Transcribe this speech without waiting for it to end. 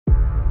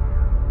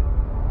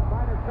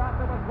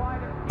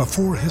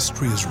Before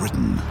history is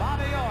written,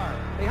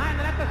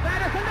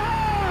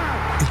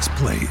 it's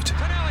played.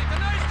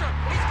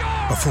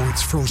 Before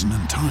it's frozen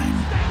in time,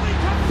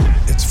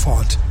 it's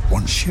fought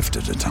one shift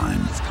at a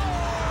time.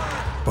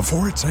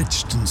 Before it's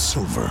etched in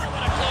silver,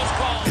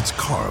 it's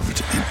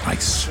carved in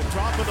ice.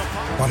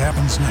 What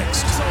happens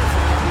next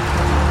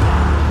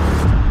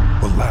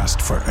will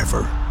last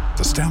forever.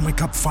 The Stanley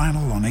Cup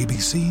Final on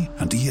ABC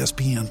and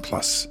ESPN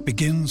Plus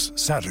begins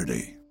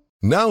Saturday.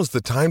 Now's the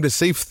time to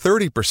save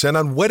 30%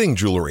 on wedding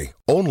jewelry,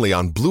 only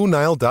on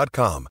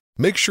BlueNile.com.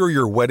 Make sure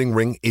your wedding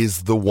ring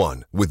is the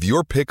one with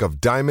your pick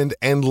of diamond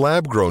and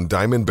lab-grown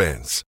diamond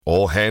bands,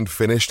 all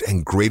hand-finished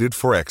and graded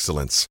for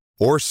excellence.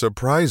 Or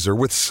surprise her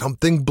with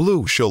something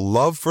blue she'll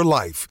love for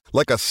life,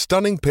 like a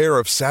stunning pair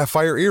of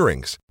sapphire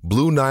earrings.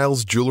 Blue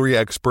Nile's jewelry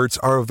experts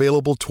are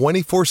available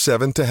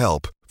 24/7 to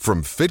help,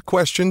 from fit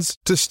questions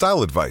to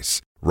style advice.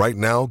 Right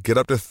now, get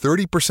up to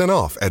 30%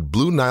 off at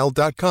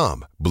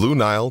BlueNile.com.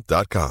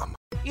 BlueNile.com.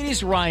 It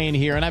is Ryan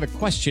here, and I have a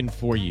question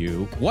for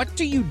you. What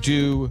do you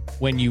do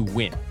when you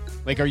win?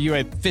 Like, are you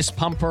a fist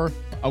pumper,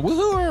 a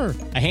woo-hooer,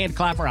 a hand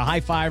clapper, a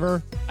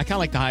high-fiver? I kind of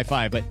like the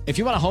high-five, but if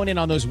you want to hone in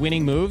on those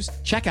winning moves,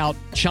 check out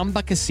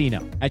Chumba Casino.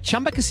 At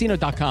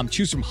ChumbaCasino.com,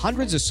 choose from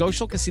hundreds of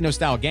social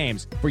casino-style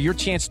games for your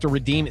chance to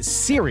redeem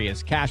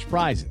serious cash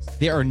prizes.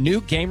 There are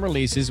new game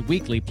releases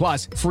weekly,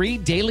 plus free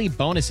daily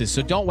bonuses,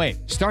 so don't wait.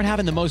 Start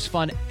having the most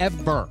fun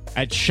ever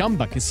at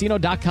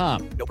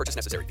ChumbaCasino.com. No purchase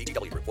necessary.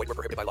 VGW Group. Void where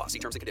prohibited by law. See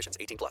terms and conditions.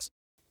 18+.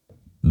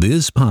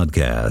 This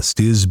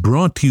podcast is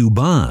brought to you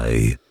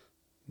by...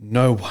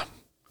 No one.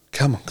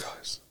 Come on,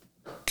 guys.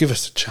 Give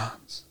us a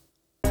chance.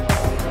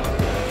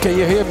 Can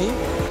you hear me?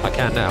 I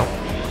can now.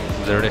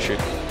 Is there an issue?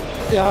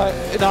 Yeah,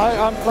 no,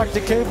 I unplugged the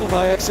cable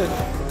by accident.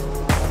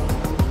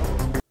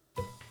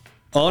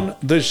 On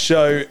the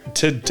show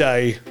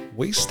today,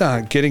 we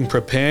start getting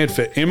prepared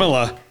for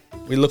Imola.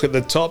 We look at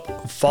the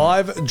top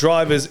 5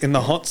 drivers in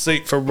the hot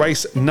seat for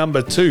race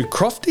number 2.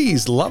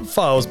 Crofty's Love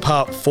Files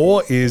Part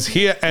 4 is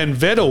here, and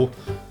Vettel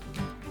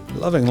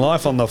loving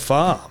life on the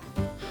farm.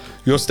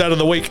 Your stat of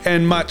the week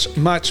and much,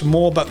 much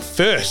more. But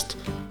first,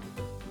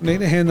 I need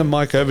to hand the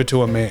mic over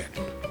to a man.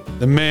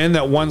 The man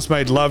that once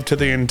made love to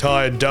the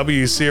entire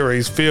W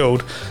Series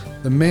field.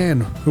 The man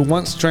who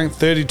once drank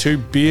 32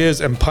 beers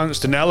and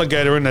punched an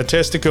alligator in the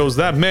testicles.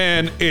 That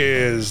man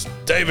is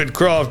David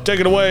Croft. Take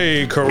it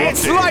away, Crofty.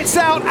 It's lights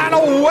out and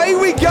away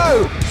we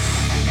go.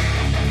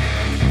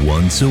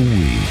 Once a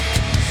week,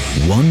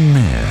 one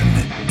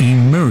man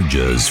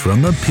emerges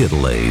from the pit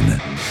lane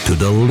to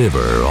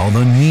deliver all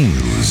the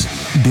news,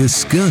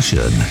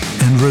 discussion,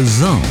 and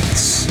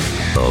results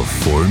of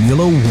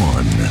Formula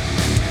One.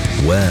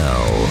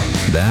 Well,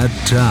 that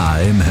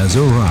time has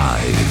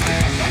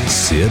arrived.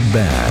 Sit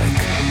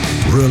back,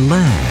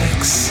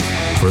 relax,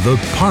 for the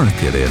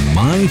Park It in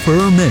My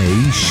Firm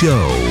A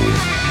show.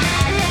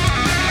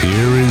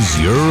 Here is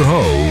your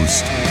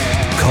host,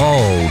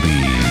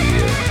 Colby.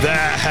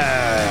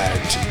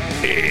 That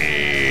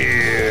is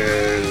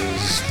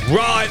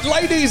right,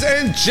 ladies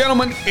and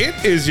gentlemen. It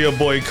is your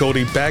boy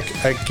Cody back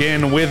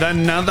again with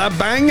another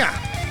banger,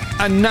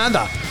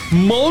 another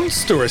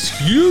monstrous,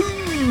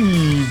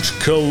 huge,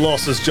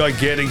 colossus,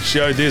 gigantic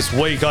show this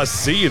week. I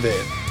see you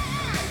there,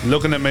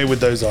 looking at me with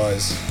those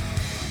eyes.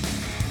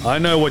 I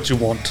know what you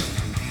want.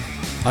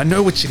 I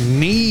know what you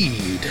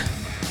need.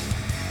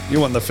 You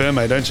want the Firm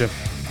A, don't you?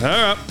 All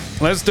right,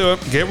 let's do it.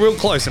 Get real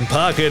close and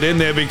park it in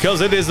there,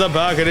 because it is the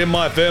Park It in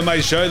My Firm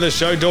A show. The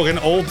show talking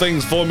all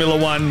things Formula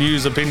One,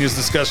 news, opinions,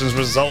 discussions,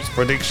 results,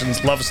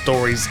 predictions, love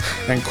stories,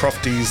 and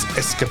Crofty's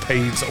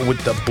escapades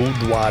with the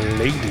boudoir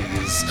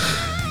ladies.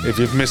 If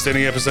you've missed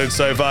any episodes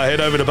so far, head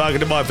over to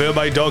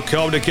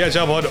parkitinmyfirma.com to catch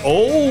up on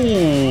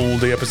all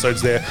the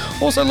episodes there.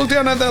 Also, look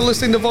down at that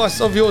listening device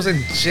of yours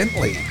and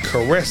gently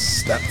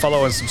caress that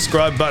follow and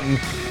subscribe button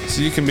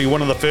so you can be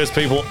one of the first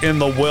people in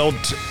the world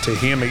to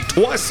hear me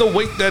twice a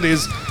week, that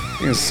is.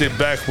 You can sit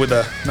back with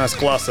a nice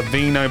glass of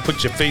vino,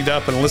 put your feet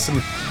up, and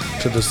listen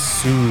to the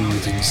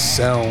soothing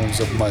sounds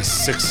of my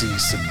sexy,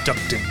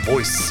 seductive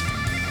voice.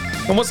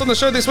 And what's on the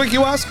show this week,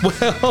 you ask?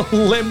 Well,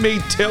 let me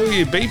tell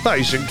you, be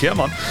patient, come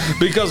on,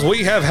 because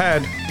we have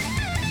had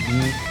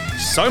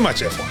so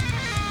much F1.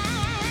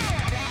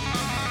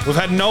 We've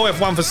had no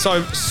F1 for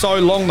so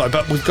long, though,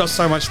 but we've got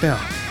so much now.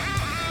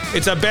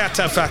 It's about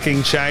to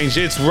fucking change.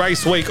 It's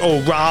race week, or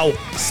raw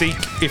seek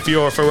if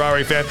you're a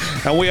Ferrari fan.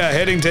 And we are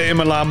heading to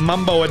Imola,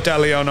 Mambo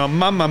Italiano,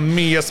 Mamma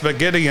Mia,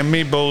 Spaghetti and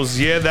Meatballs.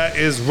 Yeah, that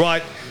is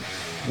right.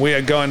 We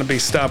are going to be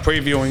start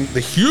previewing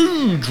the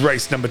huge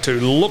race number 2.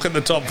 Look at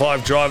the top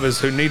 5 drivers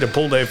who need to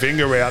pull their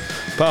finger out.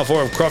 Part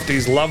 4 of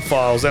Crofty's Love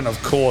Files, and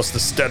of course, the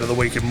stat of the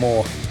week and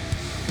more.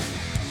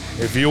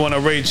 If you want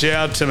to reach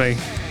out to me,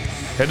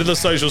 head to the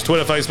socials,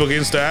 Twitter, Facebook,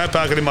 Insta, at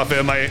Park It in My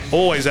Firm A.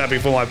 Always happy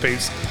for my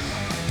peeps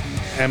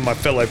and my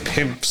fellow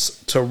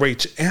pimps to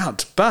reach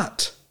out.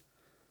 But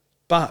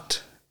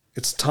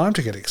it's time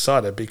to get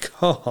excited,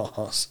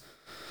 because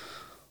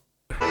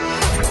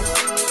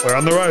we're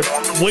on the road.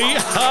 We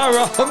are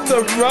on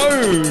the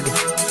road.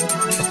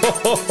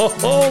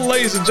 Oh,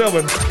 ladies and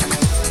gentlemen.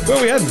 Where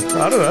are we heading?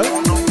 I don't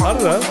know. I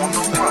don't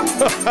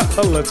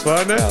know. Let's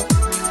find out.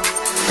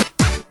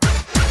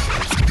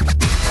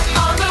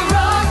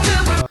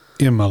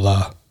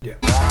 Imola. Yeah.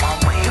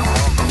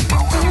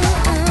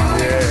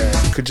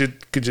 Could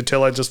you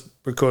tell I just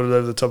recorded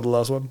over the top of the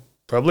last one?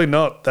 Probably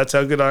not. That's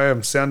how good I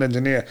am. Sound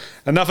engineer.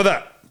 Enough of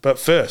that. But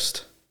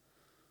first,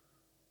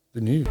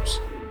 the news.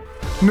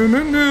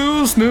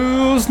 News.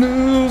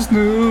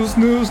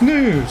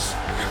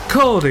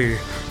 Cody,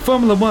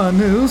 Formula One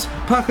news.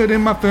 Pocket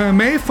in my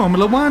Fermi.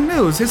 Formula One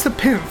news. It's the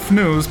Pimp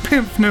news.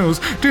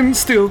 Didn't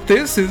steal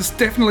this. It's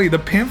definitely the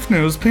Pimp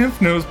news.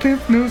 Pimp news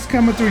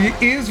coming through your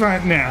ears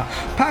right now.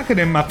 Pocket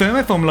in my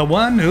Fermi. Formula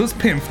One news.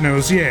 Pimp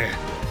news. Yeah.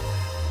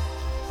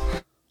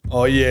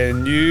 Oh yeah,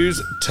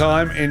 news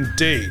time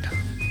indeed.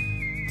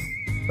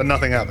 But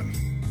nothing happened.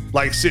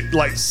 Like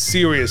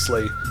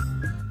seriously,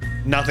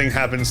 nothing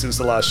happened since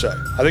the last show.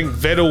 I think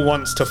Vettel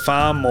wants to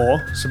farm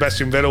more.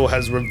 Sebastian Vettel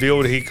has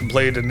revealed he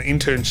completed an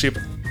internship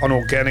on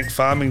organic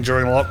farming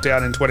during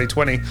lockdown in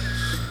 2020.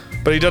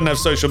 But he doesn't have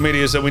social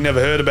media, so we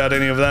never heard about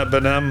any of that.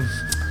 But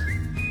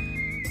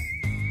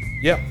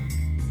yeah,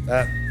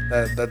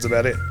 that's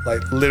about it.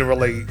 Like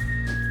literally,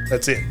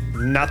 that's it.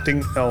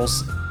 Nothing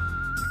else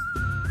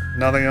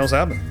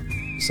happened.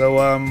 So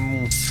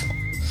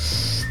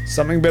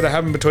something better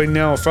happen between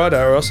now and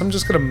Friday, or else I'm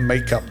just gonna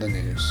make up the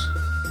news.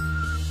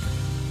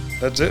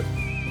 That's it.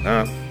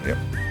 Yep.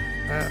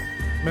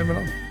 Moving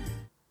on.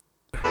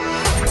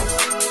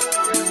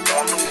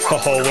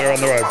 Oh, we're on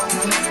the road.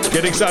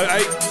 Get excited.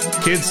 Hey,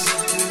 kids,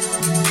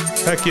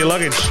 pack your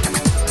luggage.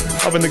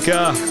 Hop in the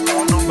car.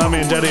 Mummy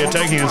and Daddy are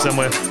taking you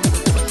somewhere.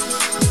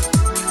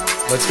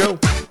 Let's go.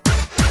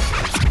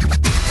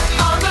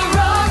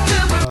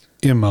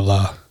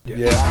 Imola.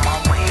 Yeah.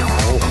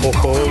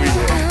 Oh,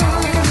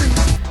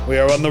 yeah. We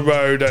are on the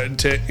road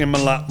to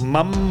Imola.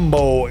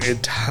 Mambo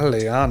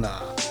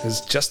Italiana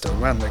is just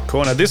around the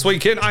corner. This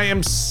weekend, I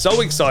am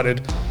so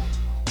excited.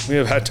 We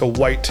have had to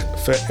wait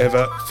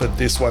forever for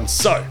this one.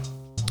 So,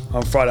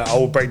 on Friday, I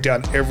will break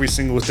down every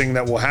single thing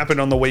that will happen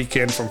on the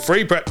weekend from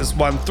free practice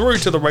 1 through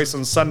to the race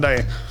on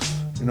Sunday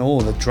and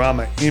all the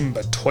drama in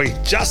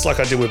between, just like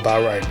I did with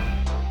Bahrain.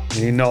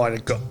 You know I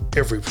got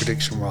every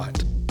prediction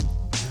right.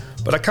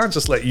 But I can't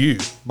just let you,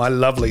 my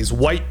lovelies,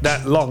 wait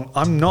that long.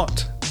 I'm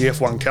not the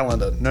F1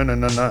 calendar. No.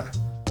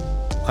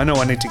 I know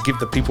I need to give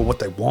the people what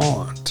they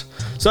want.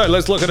 So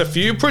let's look at a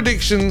few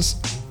predictions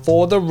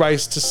for the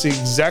race to see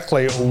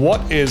exactly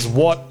what is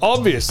what.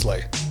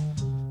 Obviously,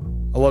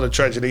 a lot of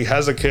tragedy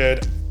has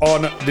occurred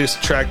on this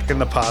track in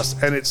the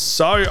past, and it's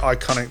so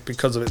iconic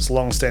because of its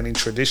long-standing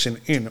tradition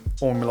in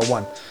Formula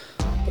One.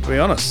 But to be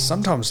honest,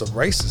 sometimes the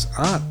races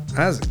aren't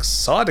as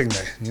exciting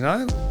there, you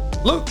know?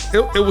 Look,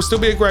 it will still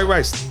be a great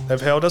race.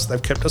 They've held us,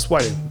 they've kept us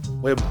waiting.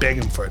 We're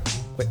begging for it.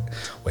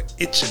 We're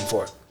itching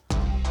for it.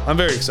 I'm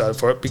very excited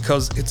for it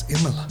because it's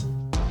Imola.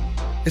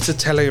 It's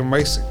Italian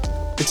racing.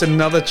 It's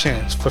another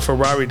chance for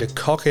Ferrari to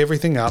cock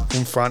everything up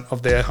in front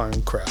of their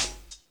home crowd.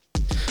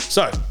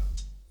 So,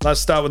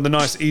 let's start with the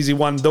nice easy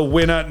one. The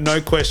winner,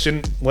 no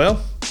question,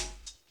 well,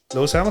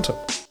 Lewis Hamilton.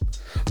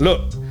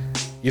 Look,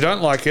 you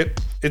don't like it.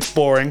 It's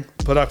boring,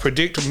 but I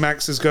predict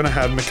Max is going to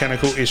have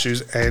mechanical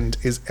issues and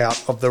is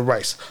out of the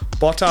race.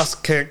 Bottas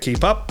can't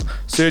keep up.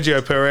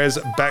 Sergio Perez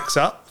backs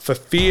up for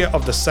fear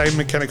of the same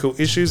mechanical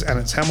issues, and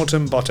it's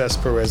Hamilton, Bottas,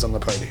 Perez on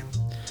the podium.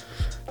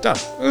 Done.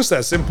 It's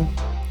that simple.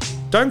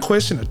 Don't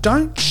question it.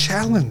 Don't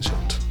challenge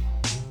it.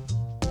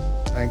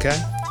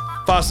 Okay?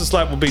 Fastest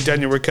lap will be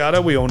Daniel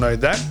Ricciardo. We all know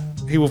that.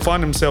 He will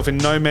find himself in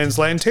no man's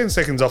land, 10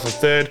 seconds off of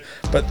third,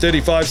 but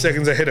 35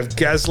 seconds ahead of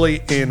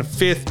Gasly in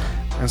fifth,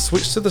 and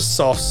switch to the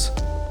softs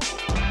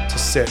to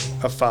set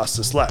a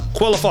fastest lap.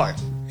 Qualifying,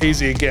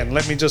 easy again.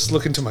 Let me just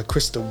look into my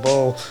crystal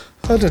ball.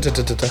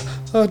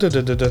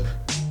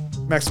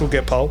 Max will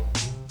get pole.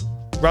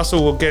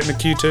 Russell will get in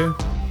the Q2.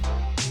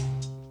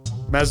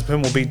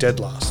 Mazepin will be dead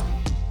last.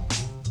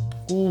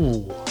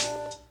 Ooh.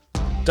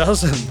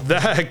 Doesn't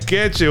that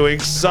get you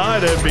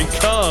excited?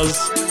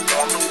 Because...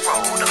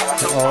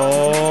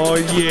 oh,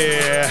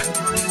 yeah.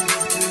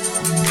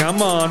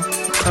 Come on.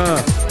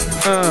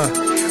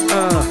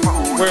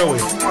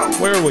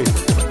 Where are we?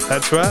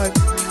 That's right.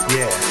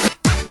 Yeah.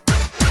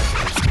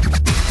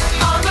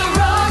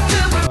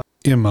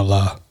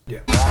 Imola.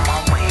 Yeah.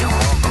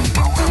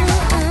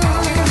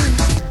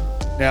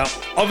 Now,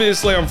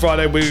 obviously on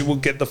Friday we will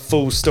get the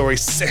full story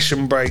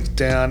session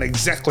breakdown,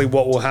 exactly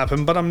what will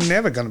happen, but I'm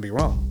never going to be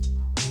wrong.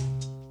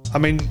 I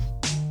mean,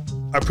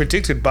 I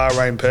predicted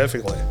Bahrain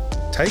perfectly.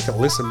 Take a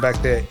listen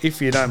back there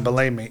if you don't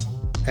believe me.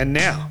 And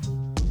now,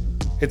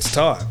 it's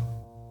time.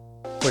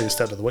 For your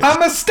stat of the week.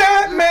 I'm a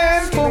stat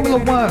man, Formula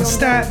One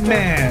stat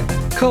man.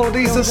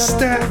 Cody's a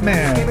stat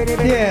man.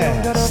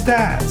 Yeah,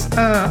 stats.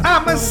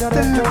 I'm a stat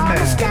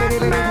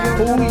man.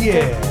 Oh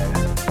yeah.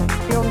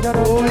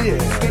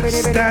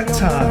 Stat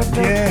time.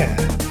 Yeah.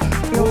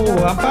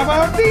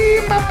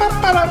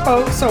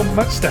 So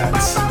much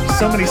stats.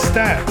 So many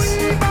stats.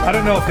 I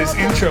don't know if this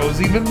intro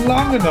is even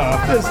long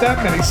enough. There's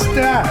that many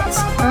stats.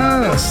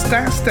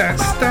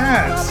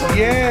 Stats.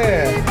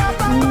 Yeah.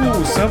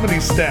 Ooh, so many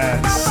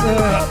stats.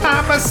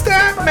 I'm a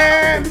stat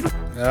man.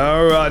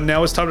 All right,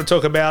 now it's time to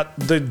talk about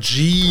the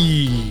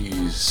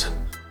G's.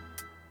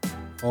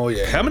 Oh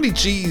yeah, how many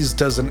G's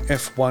does an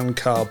F1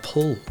 car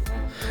pull?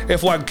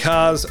 F1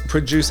 cars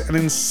produce an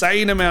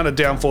insane amount of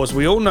downforce.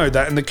 We all know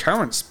that, and the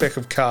current spec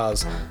of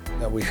cars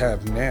that we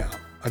have now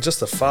are just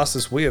the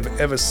fastest we have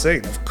ever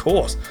seen. Of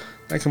course,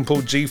 they can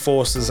pull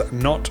G-forces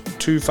not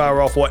too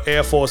far off what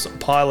Air Force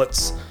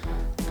pilots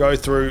go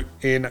through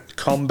in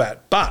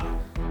combat. But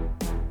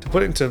to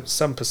put it into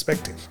some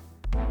perspective,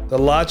 the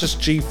largest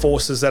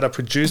G-forces that are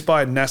produced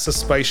by a NASA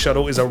space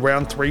shuttle is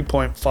around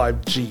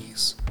 3.5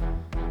 Gs.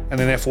 And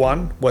in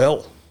F1,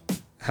 well,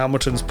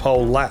 Hamilton's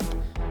pole lap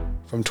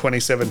from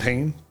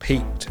 2017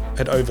 peaked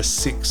at over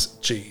 6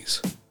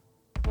 Gs.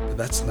 But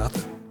that's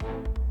nothing.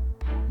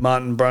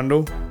 Martin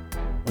Brundle,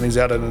 when he's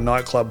out at a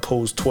nightclub,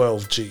 pulls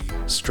 12 G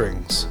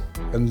strings.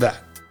 And that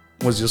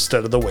was your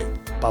stat of the week.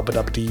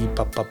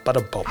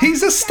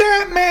 He's a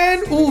stat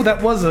man. Ooh,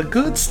 that was a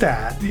good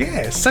stat.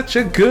 Yeah, such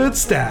a good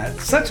stat.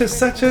 Such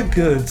a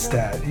good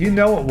stat. You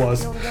know it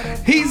was.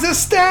 He's a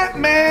stat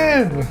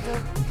man.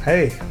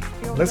 Hey,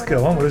 let's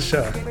go on with the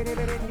show.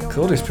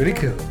 Cool is pretty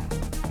cool.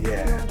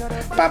 Yeah.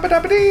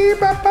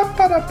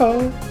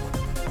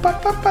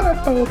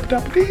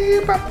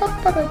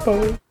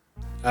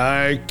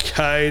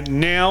 Okay,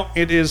 now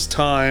it is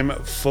time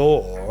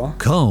for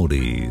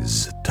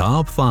Cody's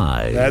Top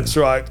 5. That's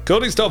right.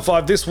 Cody's Top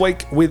 5 this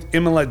week with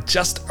Imola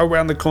just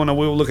around the corner.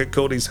 We will look at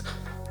Cody's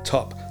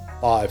top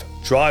 5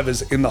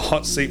 drivers in the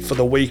hot seat for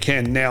the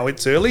weekend. Now,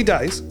 it's early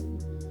days.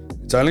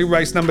 It's only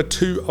race number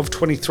 2 of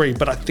 23,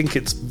 but I think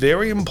it's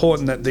very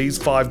important that these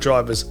 5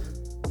 drivers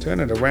turn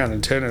it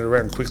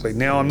around quickly.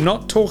 Now, I'm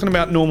not talking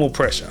about normal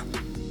pressure,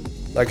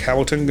 like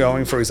Hamilton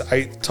going for his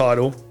 8th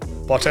title,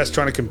 Bottas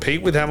trying to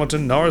compete with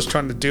Hamilton, Norris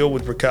trying to deal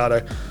with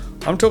Ricciardo.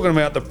 I'm talking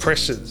about the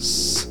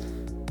pressures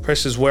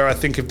where I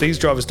think if these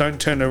drivers don't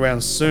turn it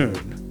around soon,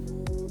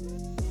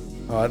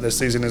 all right, this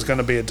season is going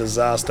to be a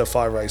disaster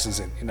 5 races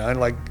in. You know,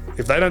 like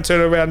if they don't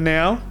turn it around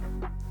now,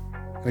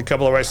 in a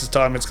couple of races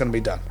time, it's going to be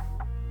done.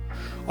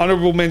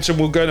 Honourable mention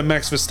will go to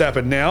Max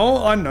Verstappen.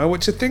 Now, I know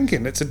what you're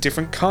thinking. It's a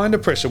different kind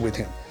of pressure with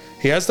him.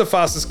 He has the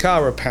fastest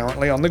car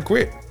apparently on the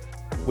grid.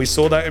 We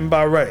saw that in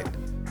Bahrain.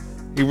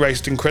 He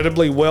raced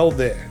incredibly well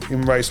there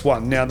in race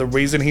 1. Now, the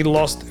reason he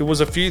lost, it was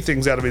a few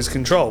things out of his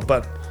control,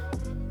 but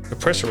the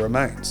pressure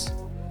remains.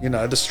 You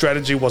know, the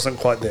strategy wasn't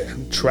quite there.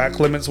 Track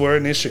limits were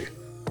an issue.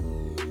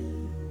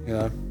 You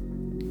know,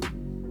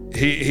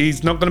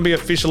 he's not going to be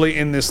officially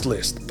in this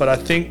list, but I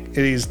think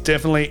it is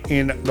definitely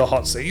in the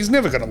hot seat. He's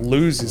never going to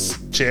lose his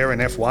chair in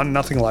F1,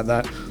 nothing like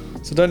that.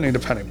 So don't need to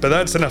panic. But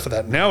that's enough of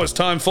that. Now it's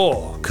time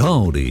for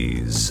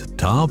Cody's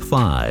Top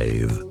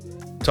 5.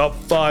 Top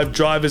 5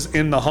 drivers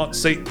in the hot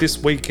seat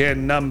this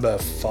weekend. Number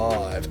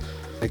 5,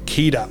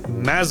 Nikita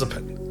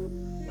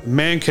Mazepin.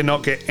 Man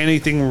cannot get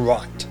anything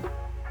right.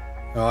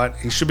 All right,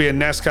 he should be a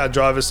NASCAR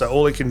driver, so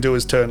all he can do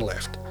is turn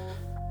left.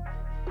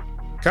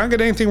 Can't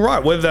get anything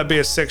right, whether that be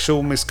a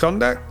sexual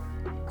misconduct,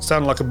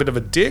 sound like a bit of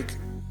a dick,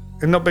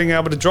 and not being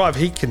able to drive.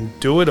 He can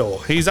do it all.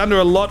 He's under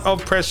a lot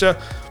of pressure,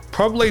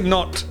 probably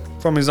not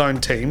from his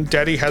own team.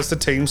 Daddy has the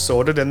team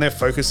sorted and their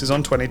focus is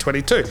on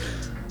 2022.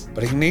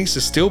 But he needs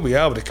to still be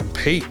able to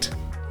compete.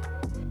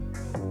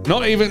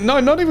 Not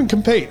even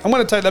compete. I'm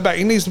going to take that back.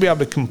 He needs to be able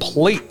to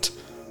complete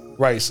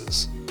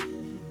races.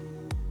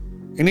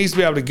 He needs to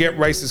be able to get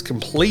races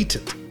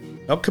completed.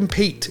 Not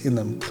compete in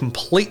them.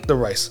 Complete the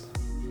race.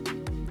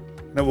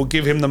 That will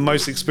give him the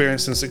most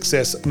experience and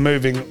success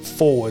moving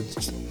forward.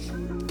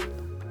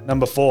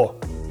 Number 4,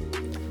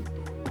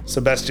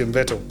 Sebastian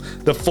Vettel,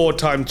 the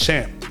 4-time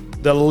champ,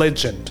 the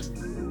legend.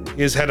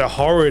 He has had a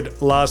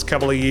horrid last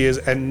couple of years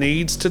and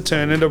needs to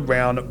turn it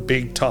around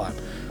big time.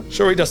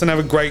 Sure, he doesn't have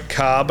a great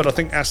car, but I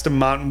think Aston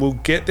Martin will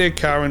get their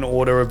car in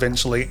order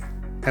eventually.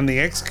 And the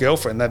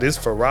ex-girlfriend, that is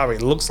Ferrari,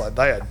 looks like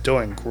they are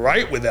doing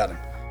great without him.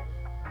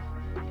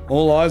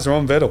 All eyes are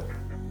on Vettel.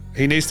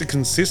 He needs to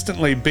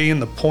consistently be in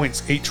the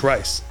points each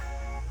race.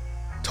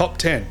 Top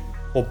 10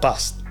 or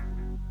bust.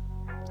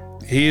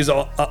 He is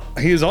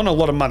on a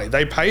lot of money.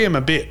 They pay him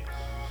a bit,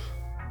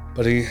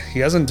 but he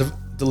hasn't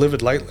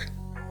delivered lately.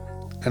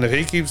 And if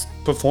he keeps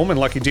performing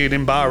like he did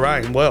in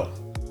Bahrain, well,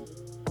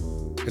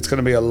 it's going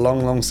to be a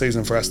long, long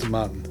season for Aston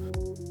Martin.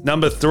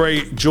 Number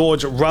 3,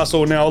 George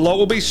Russell. Now, a lot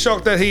will be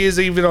shocked that he is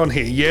even on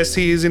here. Yes,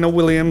 he is in a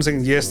Williams,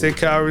 and yes, their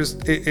car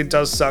it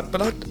does suck,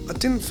 but I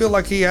didn't feel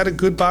like he had a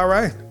good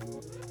Bahrain.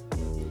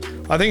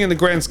 I think in the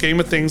grand scheme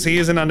of things, he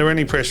isn't under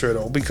any pressure at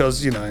all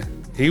because, you know,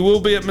 he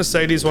will be at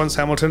Mercedes once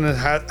Hamilton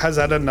has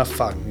had enough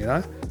fun, you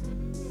know?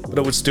 But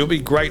it would still be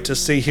great to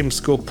see him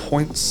score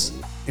points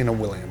in a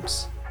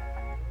Williams.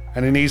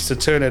 And he needs to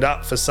turn it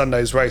up for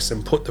Sunday's race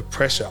and put the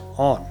pressure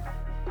on.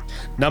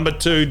 Number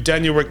 2,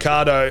 Daniel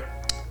Ricciardo,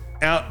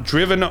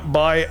 outdriven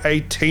by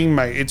a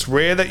teammate. It's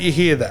rare that you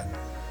hear that.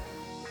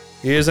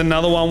 Here's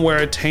another one where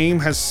a team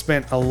has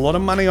spent a lot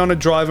of money on a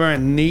driver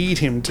and need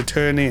him to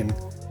turn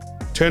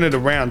it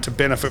around to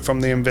benefit from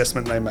the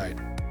investment they made.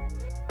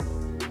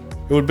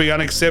 It would be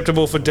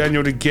unacceptable for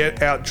Daniel to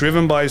get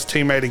outdriven by his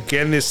teammate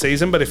again this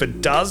season, but if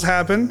it does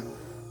happen,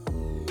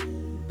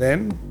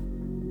 then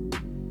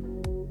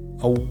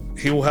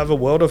he will have a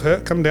world of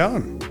hurt come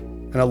down,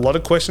 and a lot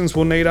of questions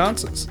will need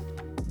answers.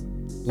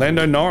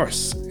 Lando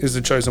Norris is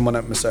the chosen one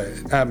at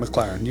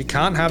McLaren. You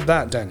can't have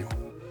that, Daniel.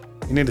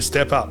 You need to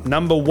step up.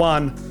 Number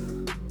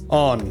 1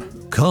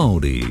 on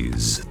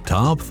Cody's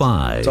Top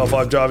 5. Top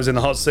 5 drivers in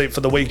the hot seat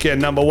for the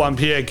weekend. Number 1,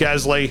 Pierre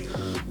Gasly.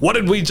 What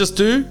did we just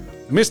do?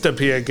 Mr.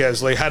 Pierre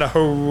Gasly had a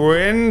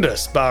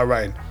horrendous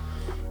Bahrain,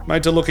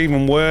 made to look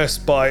even worse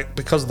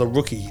because of the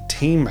rookie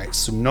teammate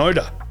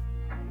Tsunoda.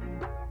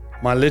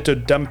 My little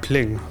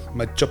dumpling,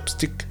 my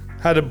chopstick,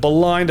 had a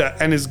blinder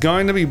and is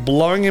going to be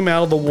blowing him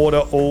out of the water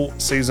all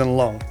season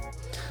long.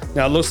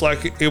 Now it looks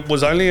like it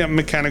was only a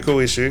mechanical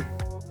issue.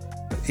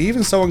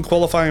 Even so, in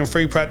qualifying and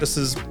free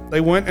practices,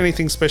 they weren't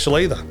anything special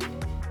either.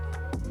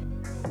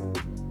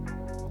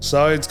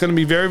 So it's going to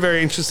be very,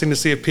 very interesting to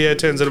see if Pierre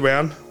turns it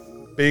around.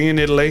 Being in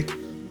Italy,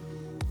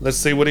 let's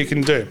see what he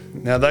can do.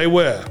 Now they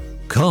were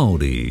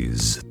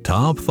Cody's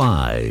Top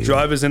 5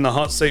 drivers in the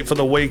hot seat for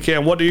the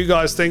weekend. What do you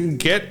guys think?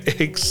 Get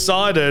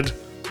excited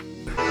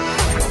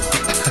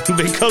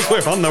because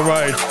we're on the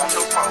road.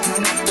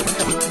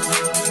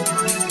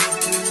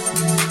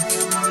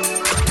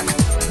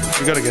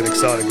 You got to get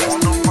excited,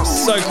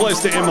 guys. So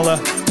close to Imola.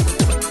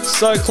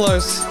 So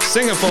close.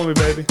 Sing it for me,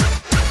 baby.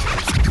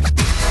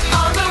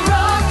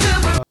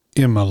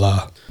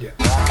 Imola. Yeah.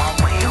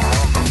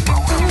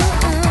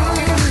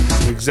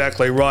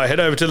 Exactly right.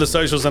 Head over to the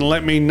socials and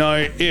let me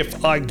know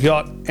if I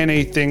got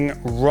anything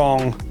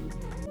wrong.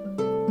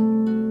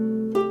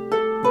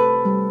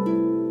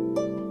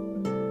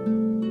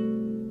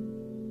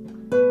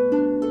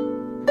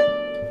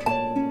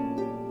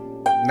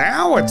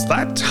 Now it's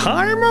that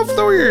time of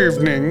the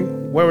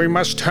evening where we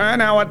must turn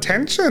our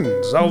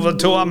attentions over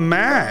to a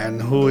man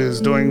who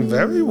is doing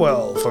very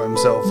well for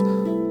himself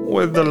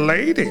with the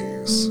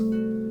ladies.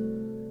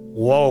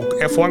 Woke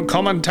F1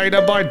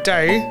 commentator by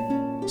day,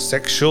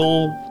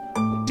 sexual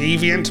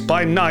deviant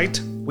by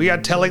night, we are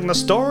telling the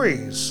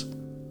stories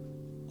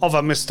of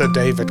a Mr.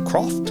 David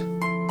Croft.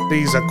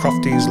 These are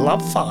Crofty's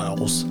Love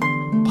Files,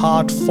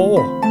 Part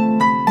 4,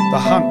 The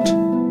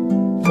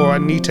Hunt for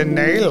Anita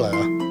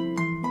Naylor.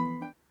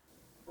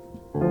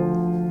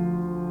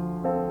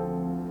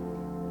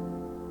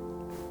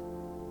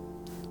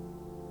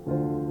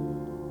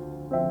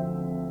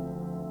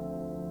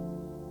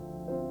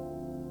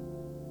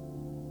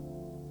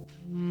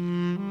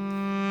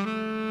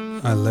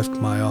 I left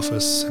my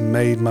office and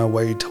made my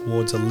way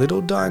towards a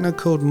little diner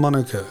called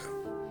Monaco.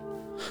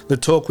 The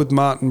talk with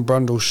Martin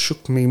Brundle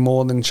shook me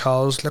more than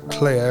Charles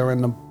Leclerc,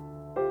 and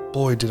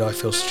boy did I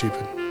feel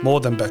stupid, more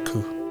than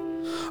Baku.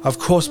 Of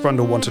course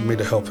Brundle wanted me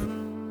to help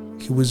him.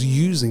 He was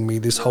using me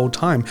this whole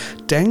time,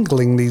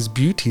 dangling these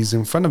beauties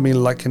in front of me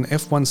like an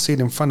F1 seat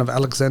in front of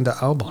Alexander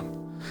Albon.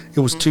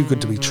 It was too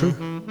good to be true.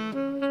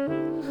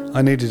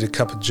 I needed a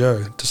cup of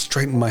joe to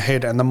straighten my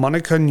head, and the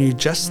Monaco knew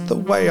just the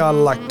way I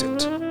liked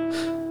it.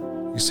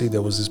 You see,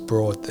 there was this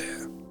broad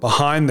there.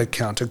 Behind the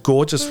counter,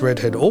 gorgeous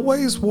redhead,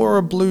 always wore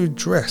a blue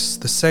dress,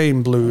 the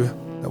same blue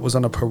that was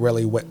on a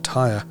Pirelli wet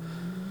tyre.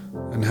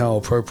 And how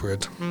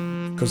appropriate,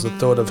 because the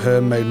thought of her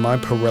made my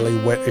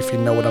Pirelli wet, if you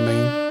know what I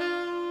mean.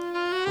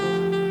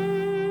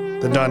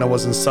 The diner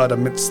was inside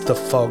amidst the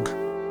fog,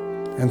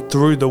 and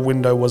through the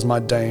window was my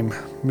dame,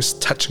 Miss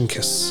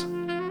Touchinkiss.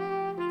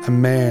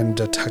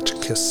 Amanda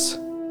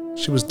Touchinkiss.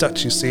 She was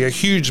Dutch, you see, a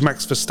huge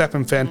Max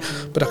Verstappen fan,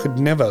 but I could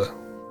never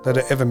let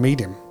her ever meet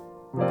him.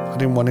 I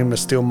didn't want him to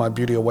steal my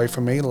beauty away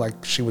from me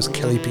like she was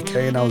Kelly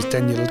Piquet and I was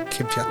Daniel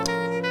Kvyat.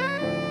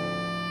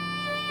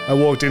 I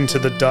walked into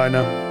the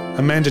diner.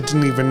 Amanda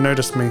didn't even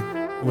notice me.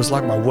 It was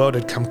like my world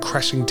had come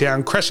crashing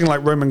down, crashing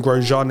like Roman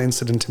Grosjean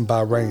incident in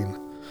Bahrain.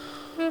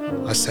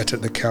 I sat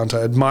at the counter,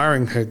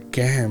 admiring her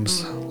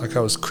gams, like I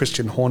was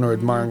Christian Horner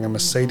admiring a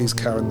Mercedes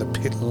car in the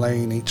pit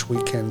lane each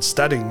weekend,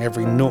 studying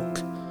every nook.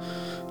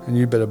 And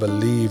you better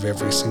believe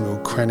every single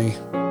cranny.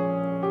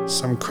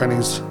 Some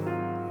crannies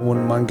I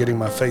wouldn't mind getting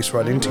my face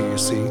right into, you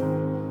see.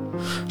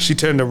 She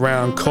turned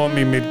around, caught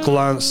me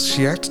mid-glance.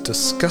 She acted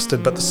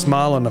disgusted, but the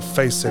smile on her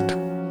face said,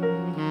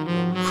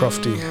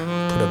 "Crofty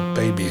put a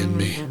baby in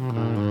me."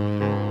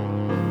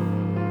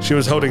 She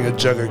was holding a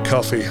jug of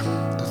coffee,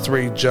 the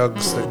 3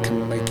 jugs that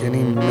can make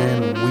any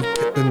man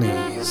weep at the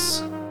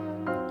knees.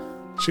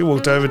 She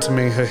walked over to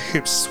me, her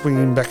hips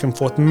swinging back and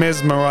forth,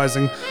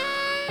 mesmerizing.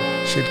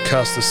 She'd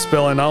cast a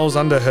spell and I was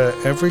under her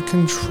every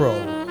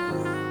control.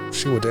 If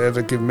she would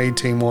ever give me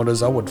team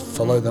orders, I would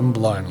follow them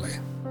blindly.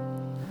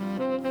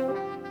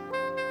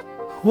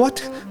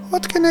 What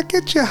can I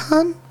get you,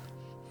 hun?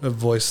 Her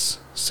voice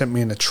sent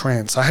me in a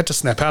trance. I had to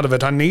snap out of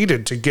it. I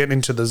needed to get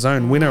into the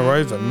zone, win her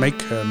over,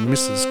 make her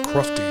Mrs.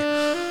 Crofty.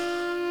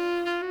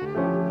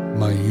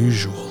 My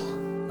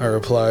usual, I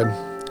replied.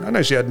 I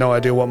know she had no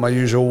idea what my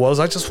usual was.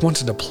 I just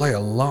wanted to play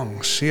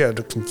along. She had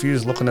a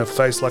confused look on her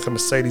face like a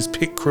Mercedes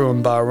pit crew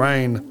in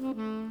Bahrain.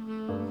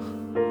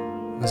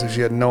 As if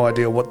she had no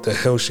idea what the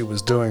hell she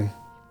was doing.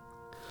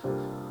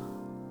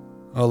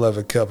 I'll have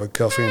a cup of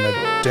coffee and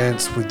a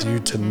dance with you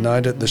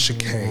tonight at the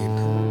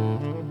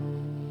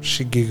chicane.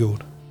 She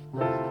giggled,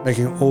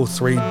 making all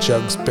 3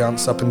 jugs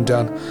bounce up and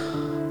down.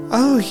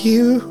 Oh,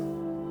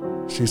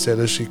 you, she said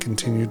as she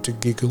continued to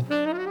giggle.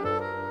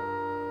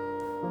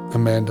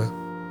 Amanda,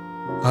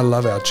 I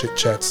love our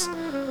chit-chats,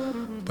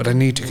 but I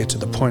need to get to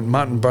the point.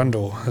 Martin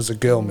Brundle has a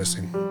girl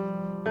missing.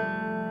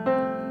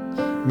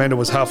 Amanda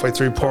was halfway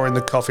through pouring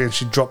the coffee and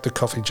she dropped the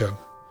coffee jug.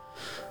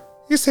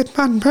 You said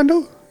Martin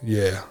Brundle?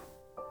 Yeah.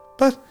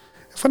 But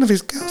if one of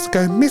his girls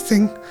go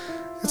missing,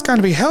 it's going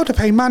to be hell to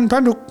pay. Martin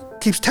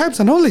Brundle keeps tabs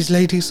on all these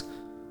ladies.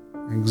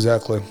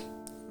 Exactly.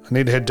 I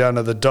need to head down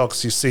to the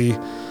docks. You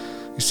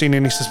seen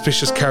any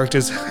suspicious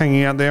characters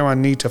hanging out there? I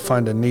need to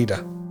find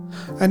Anita.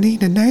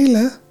 Anita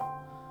Naylor?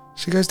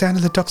 She goes down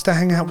to the docks to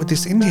hang out with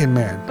this Indian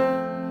man.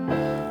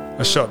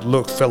 A shocked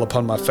look fell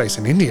upon my face.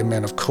 An Indian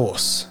man, of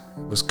course.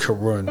 It was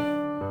Karun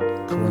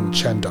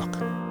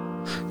Chandok.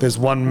 There's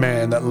one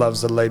man that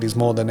loves the ladies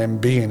more than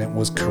MB, and it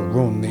was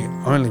Karun.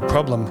 The only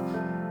problem,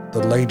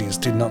 the ladies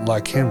did not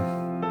like him.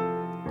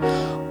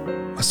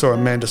 I saw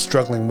Amanda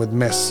struggling with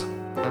mess.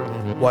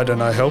 Why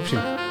don't I help you?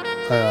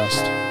 I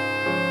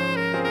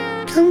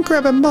asked. Come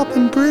grab a mop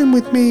and broom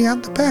with me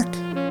out the back.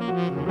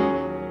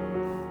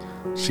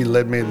 She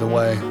led me the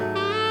way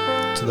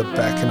to the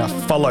back, and I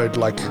followed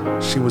like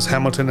she was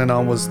Hamilton and I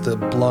was the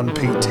blonde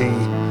PT.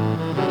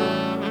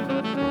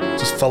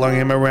 Just following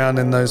him around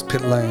in those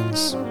pit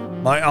lanes.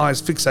 My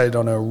eyes fixated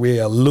on her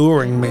rear,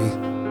 luring me.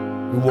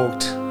 We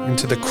walked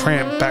into the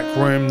cramped back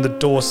room. The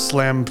door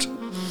slammed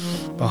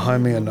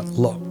behind me and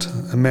locked.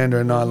 Amanda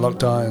and I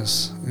locked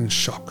eyes in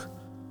shock.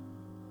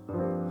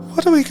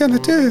 What are we going to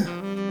do?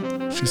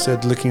 She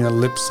said, licking her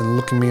lips and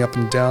looking me up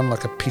and down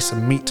like a piece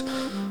of meat.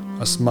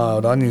 I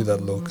smiled. I knew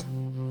that look.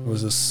 It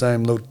was the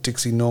same look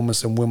Dixie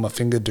Normus and Wilma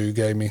Fingerdew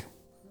gave me.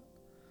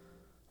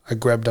 I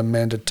grabbed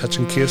Amanda touch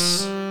and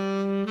kiss,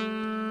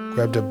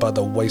 grabbed her by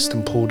the waist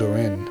and pulled her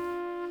in.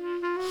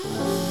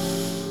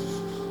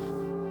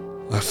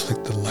 I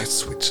flicked the light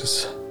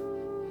switches.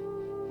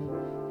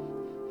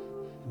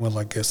 Well,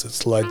 I guess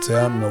it's lights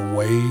out and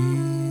away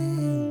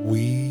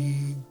we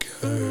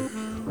go.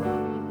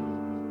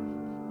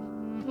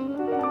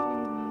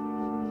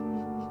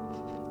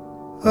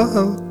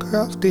 Oh,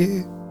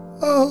 Crofty.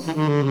 Oh,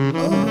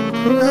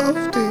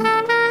 Crofty.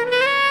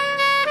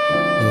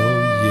 Oh,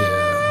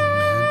 yeah,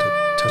 Amanda,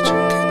 touch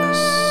and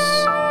kiss.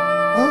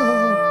 Oh,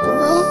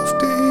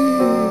 Crofty.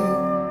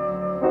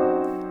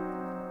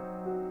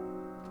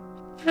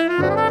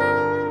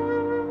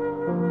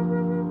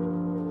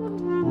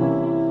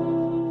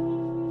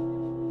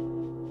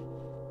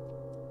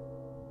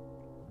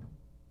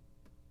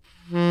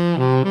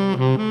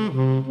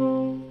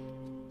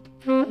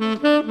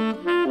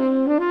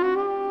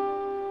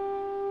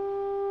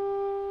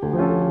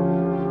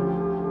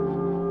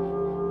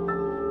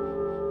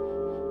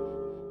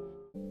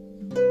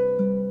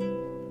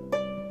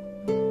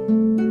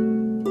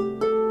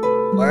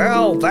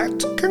 Well,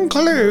 that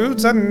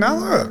concludes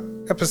another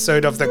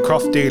episode of the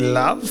Crofty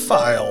Love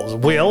Files.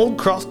 Will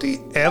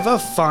Crofty ever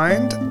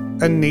find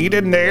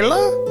Anita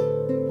Naylor?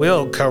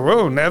 Will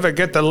Karun ever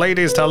get the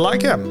ladies to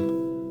like him?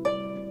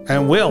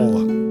 And will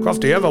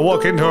Crofty ever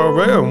walk into a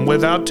room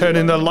without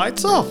turning the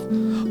lights off?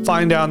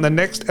 Find out in the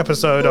next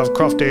episode of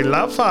Crofty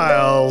Love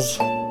Files.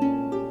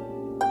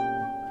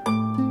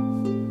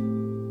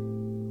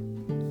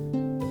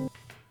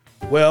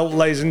 Well,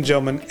 ladies and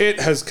gentlemen, it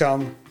has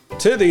come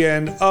to the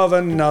end of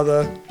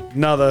another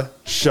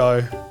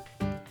show.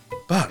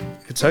 But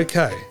it's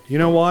okay. You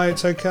know why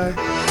it's okay?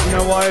 You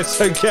know why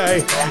it's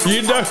okay?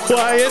 You know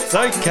why it's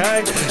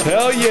okay?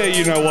 Hell yeah,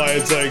 you know why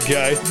it's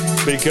okay.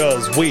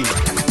 Because we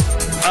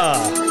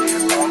are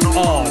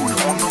on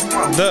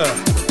the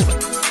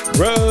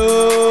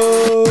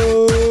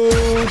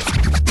road.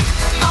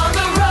 On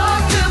the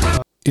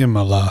road to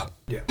Imola.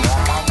 Yeah.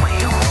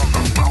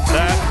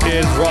 That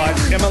is right.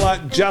 Imola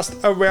just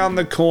around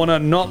the corner,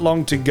 not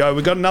long to go.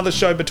 We've got another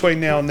show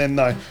between now and then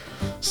though.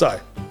 So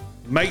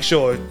make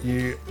sure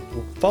you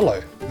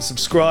follow and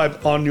subscribe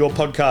on your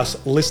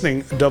podcast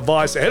listening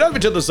device. Head over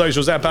to the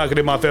socials at Park It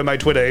In My Firmay,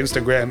 Twitter,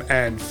 Instagram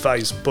and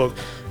Facebook.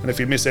 And if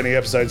you miss any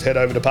episodes, head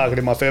over to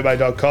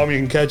parkitinmyfirmay.com. You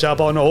can catch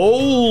up on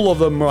all of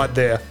them right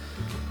there.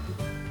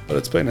 But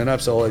it's been an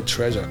absolute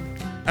treasure.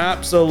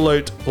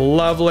 Absolute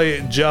lovely,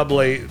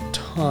 jubbly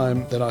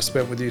time that I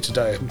spent with you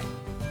today.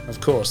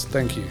 Of course,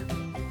 thank you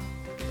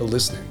for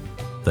listening.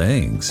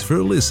 Thanks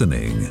for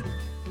listening.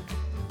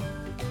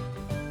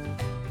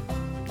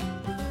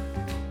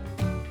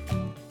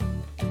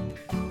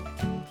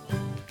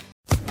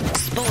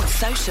 Sports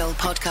Social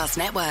Podcast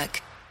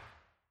Network.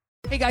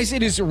 Hey guys,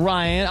 it is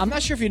Ryan. I'm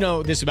not sure if you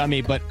know this about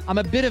me, but I'm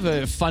a bit of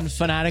a fun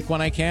fanatic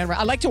when I can.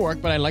 I like to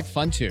work, but I like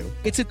fun too.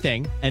 It's a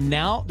thing. And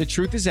now the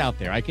truth is out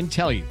there. I can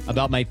tell you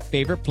about my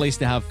favorite place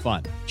to have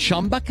fun.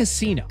 Chumba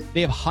Casino.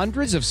 They have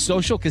hundreds of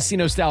social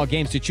casino style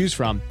games to choose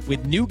from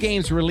with new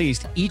games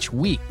released each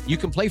week. You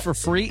can play for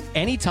free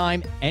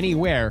anytime,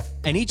 anywhere.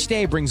 And each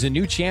day brings a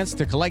new chance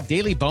to collect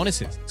daily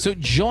bonuses. So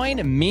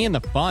join me in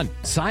the fun.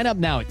 Sign up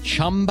now at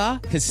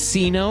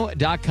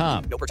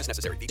ChumbaCasino.com. No purchase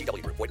necessary.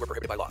 VGW Group. Void where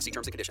prohibited by law. See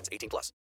terms and conditions. 18+.